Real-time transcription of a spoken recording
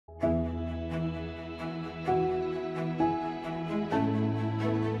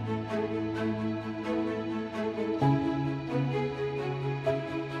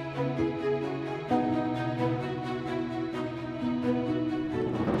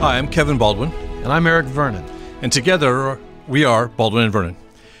Hi, I'm Kevin Baldwin. And I'm Eric Vernon. And together we are Baldwin and Vernon.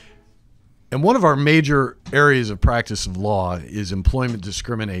 And one of our major areas of practice of law is employment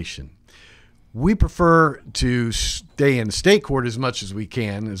discrimination. We prefer to stay in state court as much as we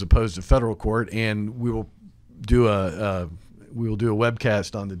can as opposed to federal court, and we will do a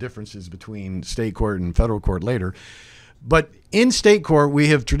webcast on the differences between state court and federal court later. But in state court, we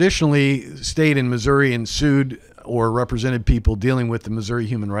have traditionally stayed in Missouri and sued or represented people dealing with the Missouri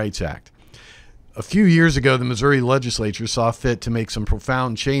Human Rights Act. A few years ago, the Missouri legislature saw fit to make some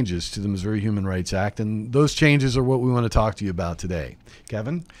profound changes to the Missouri Human Rights Act, and those changes are what we want to talk to you about today.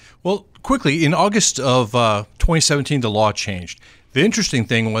 Kevin? Well, quickly, in August of 2017, the law changed. The interesting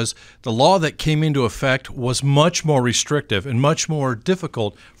thing was the law that came into effect was much more restrictive and much more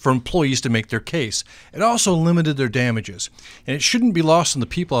difficult for employees to make their case. It also limited their damages. And it shouldn't be lost on the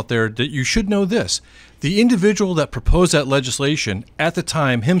people out there that you should know this. The individual that proposed that legislation at the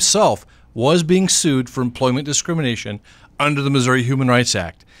time himself was being sued for employment discrimination under the Missouri Human Rights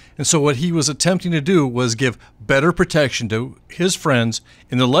Act. And so what he was attempting to do was give better protection to his friends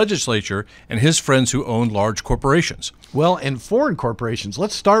in the legislature and his friends who owned large corporations. Well, and foreign corporations,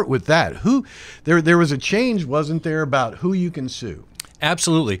 let's start with that. There was a change, wasn't there, about who you can sue?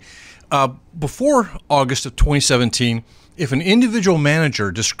 Absolutely. Before August of 2017, if an individual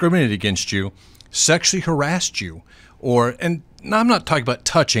manager discriminated against you, sexually harassed you, and now I'm not talking about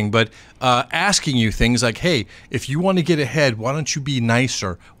touching, but asking you things like, hey, if you want to get ahead, why don't you be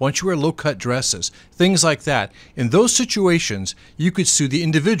nicer? Why don't you wear low-cut dresses? Things like that. In those situations, you could sue the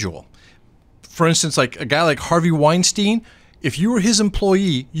individual. For instance, like a guy like Harvey Weinstein, if you were his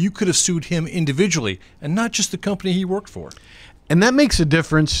employee, you could have sued him individually and not just the company he worked for. And that makes a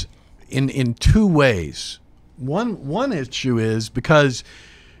difference in two ways. One issue is because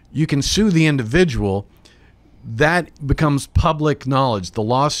you can sue the individual, that becomes public knowledge. The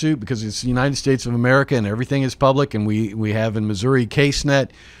lawsuit, because it's the United States of America and everything is public, and we have in Missouri CaseNet,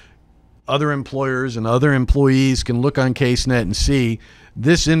 other employers and other employees can look on CaseNet and see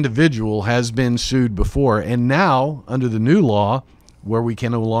this individual has been sued before. And now, under the new law, where we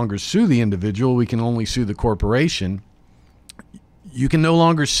can no longer sue the individual, we can only sue the corporation. You can no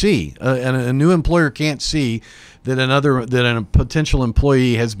longer see, and a new employer can't see that a potential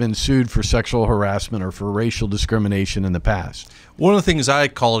employee has been sued for sexual harassment or for racial discrimination in the past. One of the things I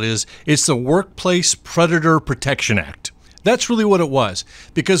call it is it's the Workplace Predator Protection Act. That's really what it was,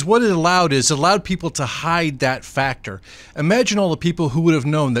 because what it allowed is it allowed people to hide that factor. Imagine all the people who would have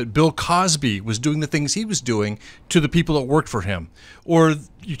known that Bill Cosby was doing the things he was doing to the people that worked for him. Or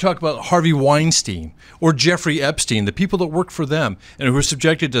you talk about Harvey Weinstein or Jeffrey Epstein, the people that worked for them and who were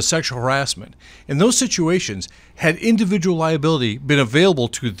subjected to sexual harassment. In those situations, had individual liability been available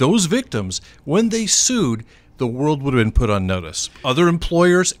to those victims when they sued, the world would have been put on notice. Other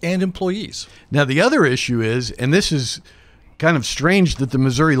employers and employees. Now, the other issue is, and this is kind of strange that the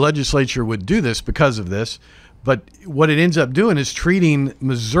Missouri legislature would do this because of this, but what it ends up doing is treating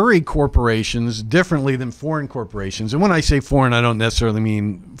Missouri corporations differently than foreign corporations. And when I say foreign, I don't necessarily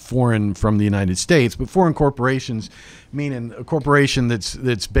mean foreign from the United States, but foreign corporations meaning a corporation that's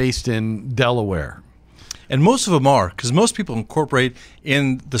based in Delaware. And most of them are, because most people incorporate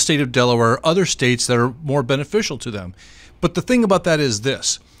in the state of Delaware, other states that are more beneficial to them. But the thing about that is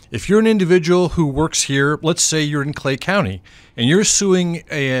this. If you're an individual who works here, let's say you're in Clay County, and you're suing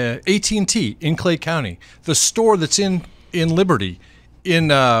AT&T in Clay County, the store that's in Liberty in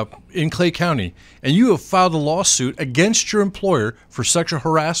Clay County, and you have filed a lawsuit against your employer for sexual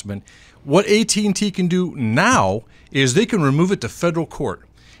harassment, what AT&T can do now is they can remove it to federal court.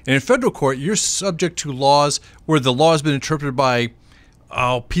 And in federal court, you're subject to laws where the law has been interpreted by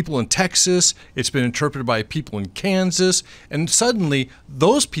people in Texas, it's been interpreted by people in Kansas, and suddenly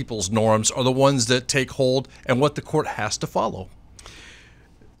those people's norms are the ones that take hold and what the court has to follow.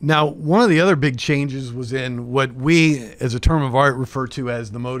 Now, one of the other big changes was in what we, as a term of art, refer to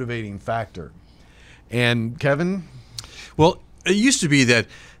as the motivating factor. And Kevin? Well, it used to be that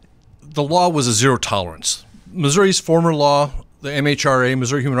the law was a zero tolerance. Missouri's former law, the MHRA,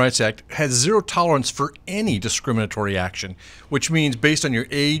 Missouri Human Rights Act, has zero tolerance for any discriminatory action, which means based on your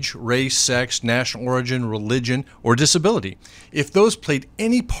age, race, sex, national origin, religion, or disability. If those played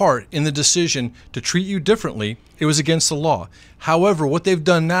any part in the decision to treat you differently, it was against the law. However, what they've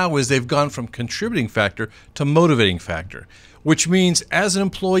done now is they've gone from contributing factor to motivating factor, which means as an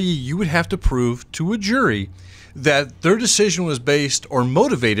employee, you would have to prove to a jury that their decision was based or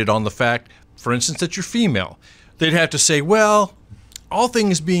motivated on the fact, for instance, that you're female. They'd have to say, well, all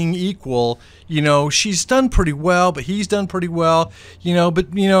things being equal, she's done pretty well, but he's done pretty well,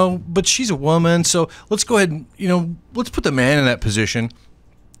 but she's a woman, so let's go ahead and, let's put the man in that position.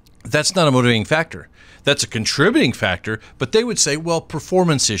 That's not a motivating factor. That's a contributing factor, but they would say, well,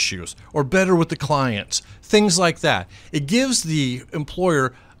 performance issues or better with the clients, things like that. It gives the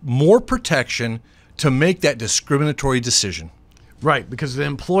employer more protection to make that discriminatory decision. Right, because the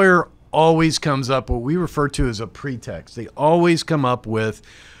employer always comes up what we refer to as a pretext. They always come up with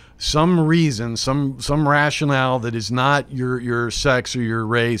some reason, some rationale that is not your sex or your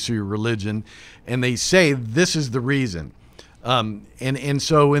race or your religion, and they say this is the reason. And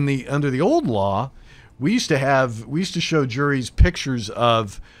so under the old law, we used to show juries pictures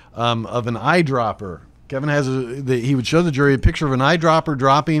of an eyedropper. Kevin he would show the jury a picture of an eyedropper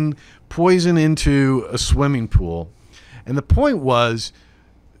dropping poison into a swimming pool, and the point was,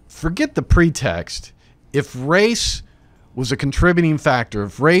 forget the pretext. If race was a contributing factor,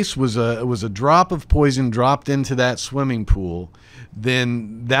 if race was a drop of poison dropped into that swimming pool,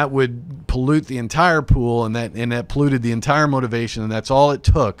 then that would pollute the entire pool, and that polluted the entire motivation, and that's all it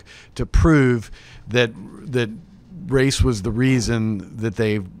took to prove that race was the reason that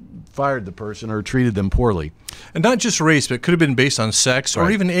they fired the person or treated them poorly. And not just race, but it could have been based on sex or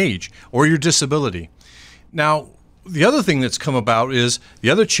even age or your disability. Now, the other thing that's come about is the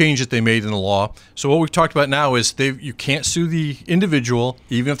other change that they made in the law. So what we've talked about now is you can't sue the individual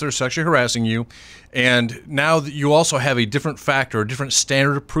even if they're sexually harassing you. And now that you also have a different factor, a different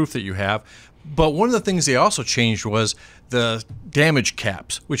standard of proof that you have. But one of the things they also changed was the damage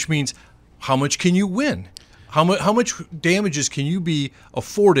caps, which means how much can you win? How much damages can you be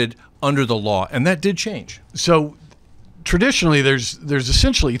afforded under the law? And that did change. So traditionally, there's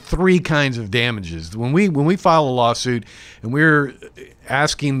essentially three kinds of damages. When we file a lawsuit and we're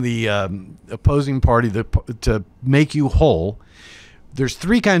asking the opposing party to make you whole, there's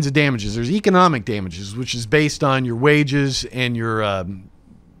three kinds of damages. There's economic damages, which is based on your wages and your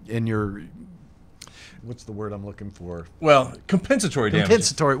what's the word I'm looking for? Well, compensatory damages.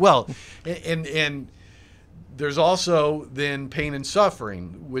 Compensatory. Well, and there's also then pain and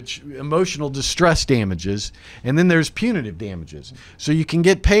suffering, which emotional distress damages, and then there's punitive damages. So you can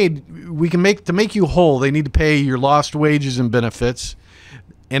get paid. To make you whole, they need to pay your lost wages and benefits,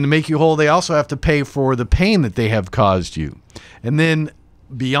 and to make you whole, they also have to pay for the pain that they have caused you. And then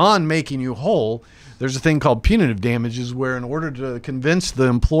beyond making you whole, there's a thing called punitive damages, where in order to convince the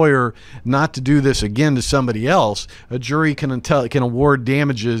employer not to do this again to somebody else, a jury can award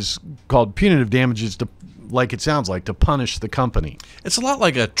damages called punitive damages like it sounds like, to punish the company. It's a lot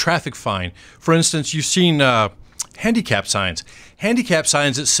like a traffic fine. For instance, you've seen handicap signs. Handicap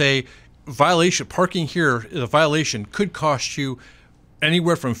signs that say parking here is a violation could cost you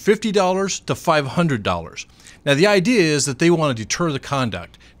anywhere from $50 to $500. Now, the idea is that they want to deter the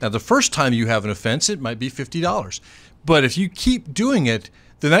conduct. Now, the first time you have an offense, it might be $50. But if you keep doing it,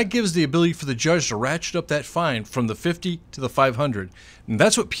 then that gives the ability for the judge to ratchet up that fine from the $50 to the $500. And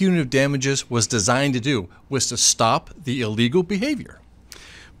that's what punitive damages was designed to do, was to stop the illegal behavior.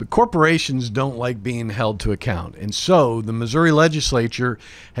 But corporations don't like being held to account. And so the Missouri legislature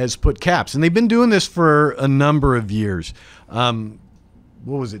has put caps. And they've been doing this for a number of years.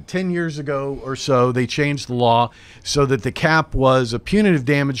 What was it, 10 years ago or so, they changed the law so that the cap was a punitive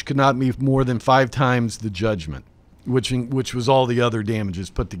damage could not be more than 5 times the judgment, which was all the other damages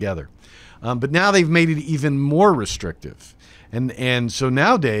put together. But now they've made it even more restrictive. And so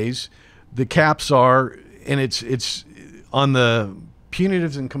nowadays, the caps are, and it's on the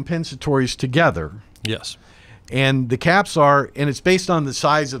punitives and compensatories together. Yes. And the caps are, and it's based on the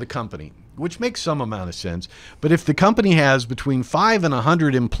size of the company, which makes some amount of sense. But if the company has between 5 and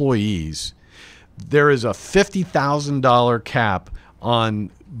 100 employees, there is a $50,000 cap on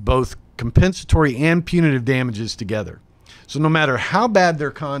both compensatory and punitive damages together. So no matter how bad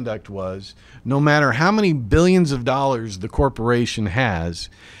their conduct was, no matter how many billions of dollars the corporation has,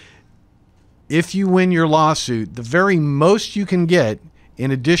 if you win your lawsuit, the very most you can get,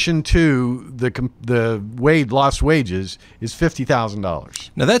 in addition to the lost wages, is $50,000.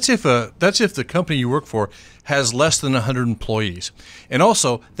 Now that's if the company you work for has less than 100 employees, and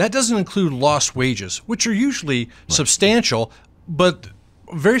also that doesn't include lost wages, which are usually substantial, but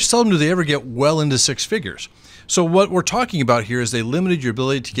very seldom do they ever get well into 6 figures. So what we're talking about here is they limited your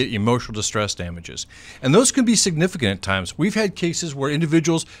ability to get emotional distress damages. And those can be significant at times. We've had cases where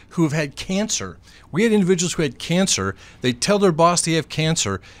individuals who have had cancer, we had individuals who had cancer, they tell their boss they have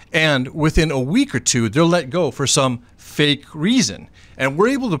cancer, and within a week or two, they're let go for some fake reason. And we're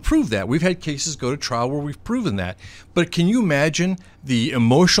able to prove that. We've had cases go to trial where we've proven that. But can you imagine the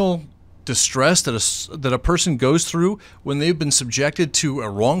emotional distress that a person goes through when they've been subjected to a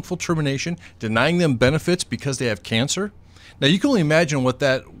wrongful termination, denying them benefits because they have cancer? Now, you can only imagine what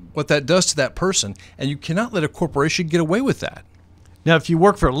that does to that person, and you cannot let a corporation get away with that. Now, if you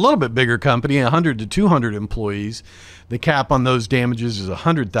work for a little bit bigger company, 100 to 200 employees, the cap on those damages is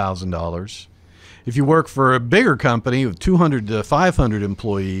 $100,000. If you work for a bigger company with 200 to 500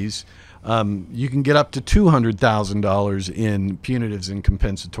 employees, you can get up to $200,000 in punitives and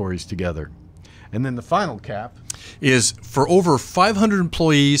compensatories together. And then the final cap is for over 500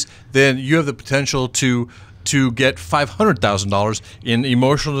 employees, then you have the potential to get $500,000 in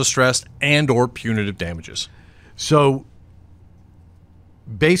emotional distress and or punitive damages. So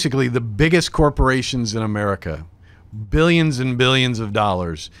basically the biggest corporations in America, billions and billions of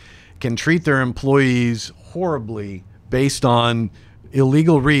dollars, can treat their employees horribly based on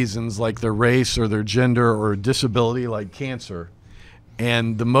illegal reasons like their race or their gender or disability like cancer.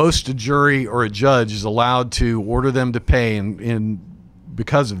 And the most a jury or a judge is allowed to order them to pay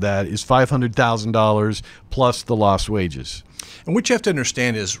because of that is $500,000 plus the lost wages. And what you have to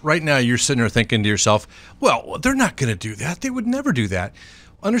understand is right now you're sitting there thinking to yourself, well, they're not going to do that. They would never do that.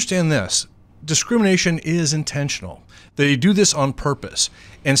 Understand this. Discrimination is intentional. They do this on purpose.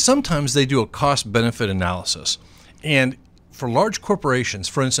 And sometimes they do a cost-benefit analysis. And for large corporations,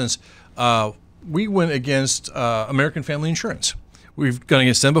 for instance, we went against American Family Insurance. We've gone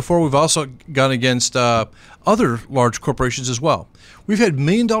against them before. We've also gone against other large corporations as well. We've had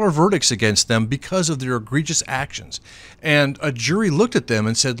million-dollar verdicts against them because of their egregious actions. And a jury looked at them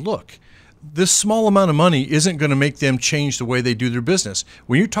and said, look, this small amount of money isn't going to make them change the way they do their business.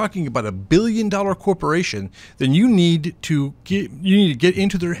 When you're talking about a billion-dollar corporation, then you need to get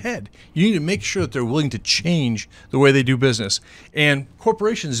into their head. You need to make sure that they're willing to change the way they do business. And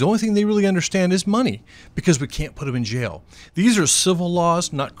corporations, the only thing they really understand is money, because we can't put them in jail. These are civil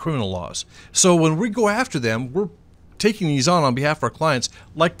laws, not criminal laws. So when we go after them, we're taking these on behalf of our clients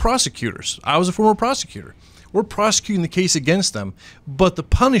like prosecutors. I was a former prosecutor. We're prosecuting the case against them, but the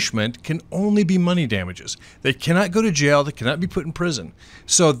punishment can only be money damages. They cannot go to jail. They cannot be put in prison.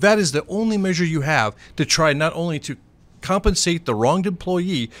 So that is the only measure you have to try not only to compensate the wronged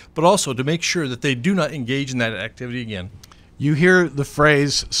employee, but also to make sure that they do not engage in that activity again. You hear the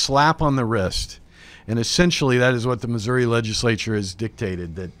phrase slap on the wrist, and essentially that is what the Missouri legislature has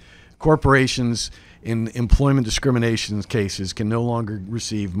dictated, that corporations in employment discrimination cases can no longer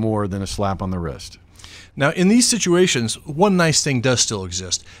receive more than a slap on the wrist. Now, in these situations, one nice thing does still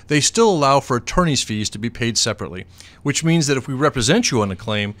exist. They still allow for attorney's fees to be paid separately, which means that if we represent you on a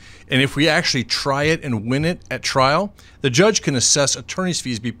claim, and if we actually try it and win it at trial, the judge can assess attorney's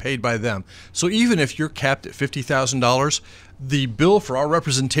fees be paid by them. So even if you're capped at $50,000, the bill for our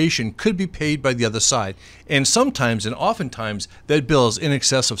representation could be paid by the other side. And sometimes, and oftentimes, that bill is in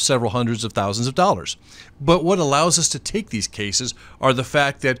excess of several hundreds of thousands of dollars. But what allows us to take these cases are the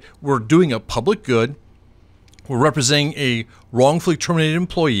fact that we're doing a public good, we're representing a wrongfully terminated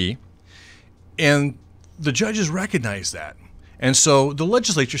employee, and the judges recognize that. And so the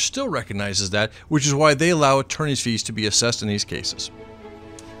legislature still recognizes that, which is why they allow attorney's fees to be assessed in these cases.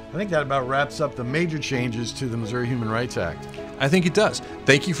 I think that about wraps up the major changes to the Missouri Human Rights Act. I think it does.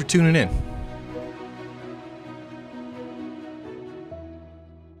 Thank you for tuning in.